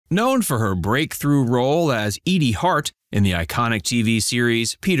Known for her breakthrough role as Edie Hart in the iconic TV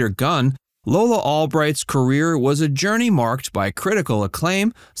series Peter Gunn, Lola Albright's career was a journey marked by critical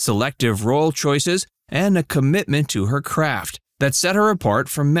acclaim, selective role choices, and a commitment to her craft that set her apart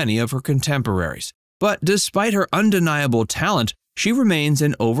from many of her contemporaries. But despite her undeniable talent, she remains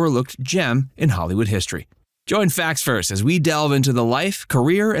an overlooked gem in Hollywood history. Join FactsVerse as we delve into the life,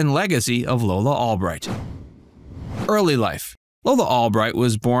 career, and legacy of Lola Albright. Early life. Lola Albright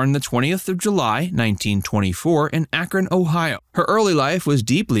was born the 20th of July, 1924 in Akron, Ohio. Her early life was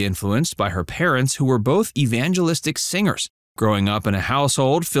deeply influenced by her parents, who were both evangelistic singers. Growing up in a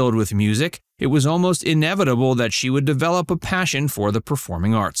household filled with music, it was almost inevitable that she would develop a passion for the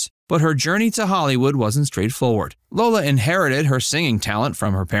performing arts. But her journey to Hollywood wasn't straightforward. Lola inherited her singing talent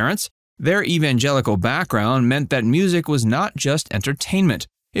from her parents. Their evangelical background meant that music was not just entertainment.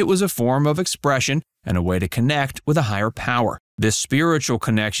 It was a form of expression and a way to connect with a higher power. This spiritual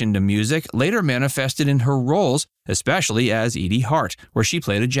connection to music later manifested in her roles, especially as Edie Hart, where she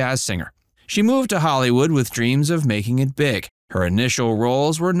played a jazz singer. She moved to Hollywood with dreams of making it big. Her initial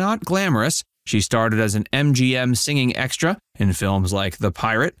roles were not glamorous. She started as an MGM singing extra in films like The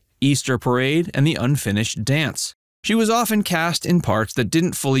Pirate, Easter Parade, and The Unfinished Dance. She was often cast in parts that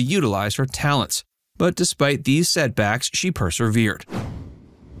didn't fully utilize her talents. But despite these setbacks, she persevered.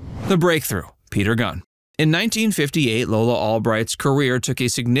 The breakthrough. Peter Gunn. In 1958, Lola Albright's career took a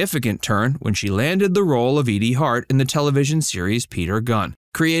significant turn when she landed the role of Edie Hart in the television series Peter Gunn.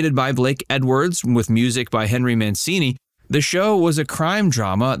 Created by Blake Edwards with music by Henry Mancini, the show was a crime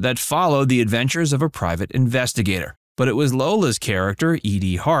drama that followed the adventures of a private investigator. But it was Lola's character,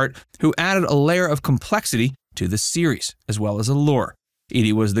 Edie Hart, who added a layer of complexity to the series, as well as allure.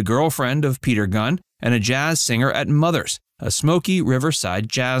 Edie was the girlfriend of Peter Gunn and a jazz singer at Mother's, a smoky riverside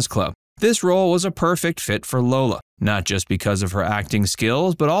jazz club. This role was a perfect fit for Lola, not just because of her acting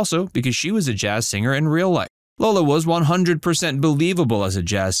skills, but also because she was a jazz singer in real life. Lola was 100% believable as a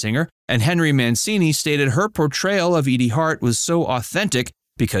jazz singer, and Henry Mancini stated her portrayal of Edie Hart was so authentic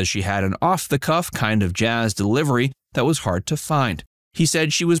because she had an off-the-cuff kind of jazz delivery that was hard to find. He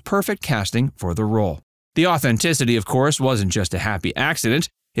said she was perfect casting for the role. The authenticity, of course, wasn't just a happy accident.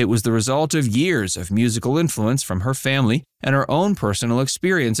 It was the result of years of musical influence from her family and her own personal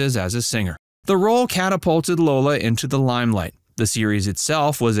experiences as a singer. The role catapulted Lola into the limelight. The series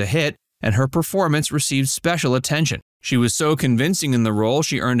itself was a hit, and her performance received special attention. She was so convincing in the role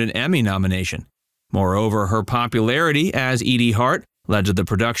she earned an Emmy nomination. Moreover, her popularity as Edie Hart led to the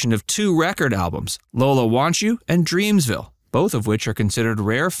production of 2 record albums, Lola Wants You and Dreamsville, both of which are considered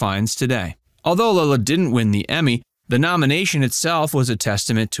rare finds today. Although Lola didn't win the Emmy, the nomination itself was a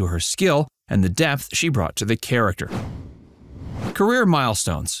testament to her skill and the depth she brought to the character. Career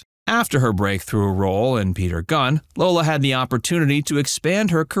milestones. After her breakthrough role in Peter Gunn, Lola had the opportunity to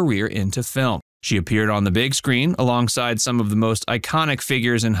expand her career into film. She appeared on the big screen alongside some of the most iconic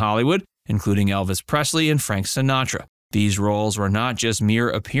figures in Hollywood, including Elvis Presley and Frank Sinatra. These roles were not just mere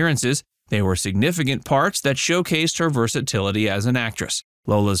appearances, they were significant parts that showcased her versatility as an actress.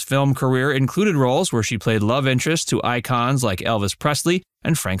 Lola's film career included roles where she played love interests to icons like Elvis Presley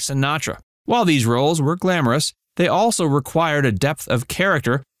and Frank Sinatra. While these roles were glamorous, they also required a depth of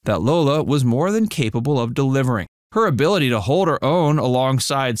character that Lola was more than capable of delivering. Her ability to hold her own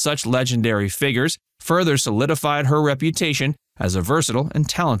alongside such legendary figures further solidified her reputation as a versatile and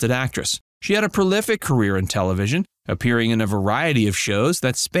talented actress. She had a prolific career in television, appearing in a variety of shows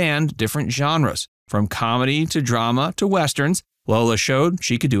that spanned different genres. From comedy to drama to westerns, Lola showed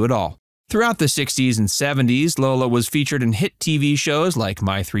she could do it all. Throughout the 60s and 70s, Lola was featured in hit TV shows like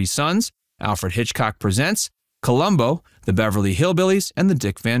My Three Sons, Alfred Hitchcock Presents, Columbo, The Beverly Hillbillies, and The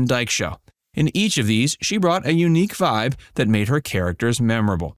Dick Van Dyke Show. In each of these, she brought a unique vibe that made her characters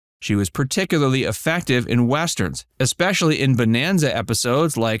memorable. She was particularly effective in westerns, especially in bonanza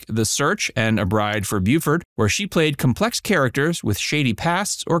episodes like The Search and A Bride for Buford, where she played complex characters with shady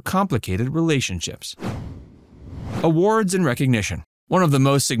pasts or complicated relationships. Awards and recognition. One of the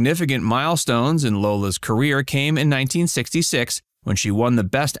most significant milestones in Lola's career came in 1966 when she won the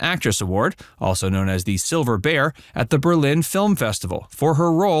Best Actress Award, also known as the Silver Bear, at the Berlin Film Festival for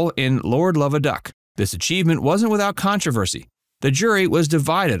her role in Lord Love a Duck. This achievement wasn't without controversy. The jury was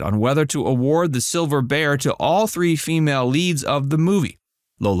divided on whether to award the Silver Bear to all 3 female leads of the movie,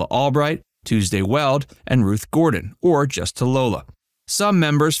 Lola Albright, Tuesday Weld, and Ruth Gordon, or just to Lola. Some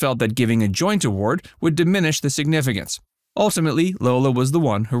members felt that giving a joint award would diminish the significance. Ultimately, Lola was the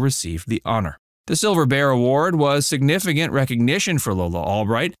one who received the honor. The Silver Bear Award was significant recognition for Lola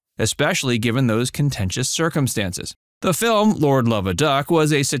Albright, especially given those contentious circumstances. The film Lord Love a Duck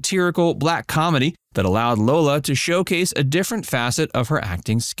was a satirical black comedy that allowed Lola to showcase a different facet of her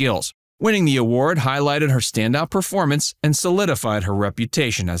acting skills. Winning the award highlighted her standout performance and solidified her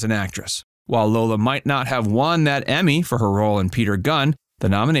reputation as an actress. While Lola might not have won that Emmy for her role in Peter Gunn, the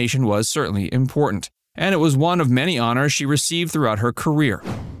nomination was certainly important, and it was one of many honors she received throughout her career.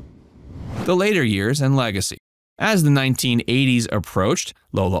 The later years and legacy. As the 1980s approached,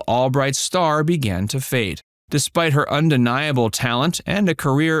 Lola Albright's star began to fade. Despite her undeniable talent and a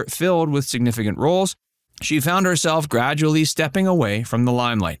career filled with significant roles, she found herself gradually stepping away from the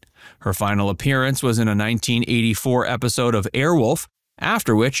limelight. Her final appearance was in a 1984 episode of Airwolf,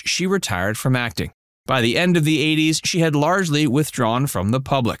 after which she retired from acting. By the end of the 80s, she had largely withdrawn from the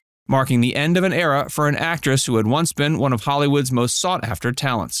public, marking the end of an era for an actress who had once been one of Hollywood's most sought-after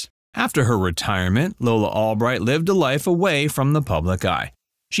talents. After her retirement, Lola Albright lived a life away from the public eye.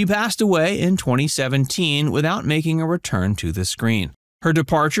 She passed away in 2017 without making a return to the screen. Her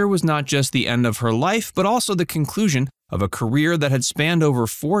departure was not just the end of her life, but also the conclusion of a career that had spanned over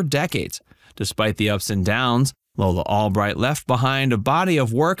 4 decades. Despite the ups and downs, Lola Albright left behind a body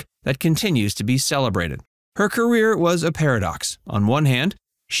of work that continues to be celebrated. Her career was a paradox. On one hand,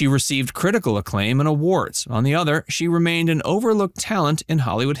 she received critical acclaim and awards. On the other, she remained an overlooked talent in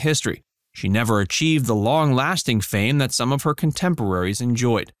Hollywood history. She never achieved the long-lasting fame that some of her contemporaries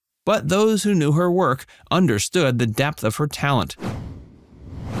enjoyed. But those who knew her work understood the depth of her talent.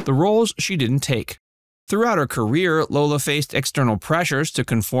 The roles she didn't take. Throughout her career, Lola faced external pressures to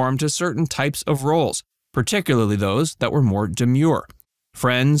conform to certain types of roles, particularly those that were more demure.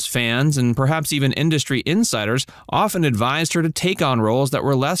 Friends, fans, and perhaps even industry insiders often advised her to take on roles that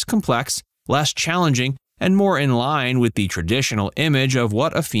were less complex, less challenging, and more in line with the traditional image of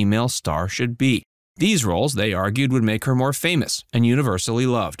what a female star should be. These roles, they argued, would make her more famous and universally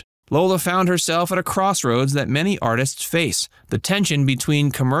loved. Lola found herself at a crossroads that many artists face, the tension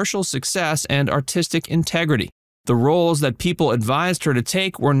between commercial success and artistic integrity. The roles that people advised her to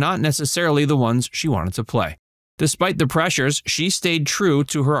take were not necessarily the ones she wanted to play. Despite the pressures, she stayed true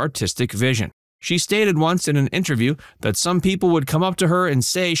to her artistic vision. She stated once in an interview that some people would come up to her and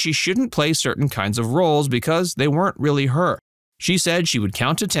say she shouldn't play certain kinds of roles because they weren't really her. She said she would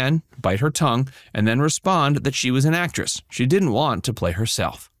count to 10, bite her tongue, and then respond that she was an actress. She didn't want to play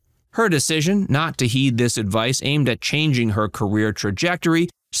herself. Her decision not to heed this advice aimed at changing her career trajectory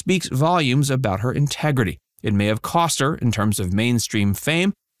speaks volumes about her integrity. It may have cost her in terms of mainstream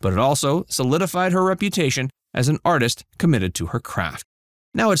fame, but it also solidified her reputation as an artist committed to her craft.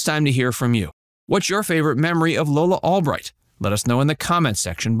 Now it's time to hear from you. What's your favorite memory of Lola Albright? Let us know in the comments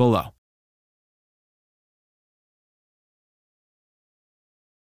section below.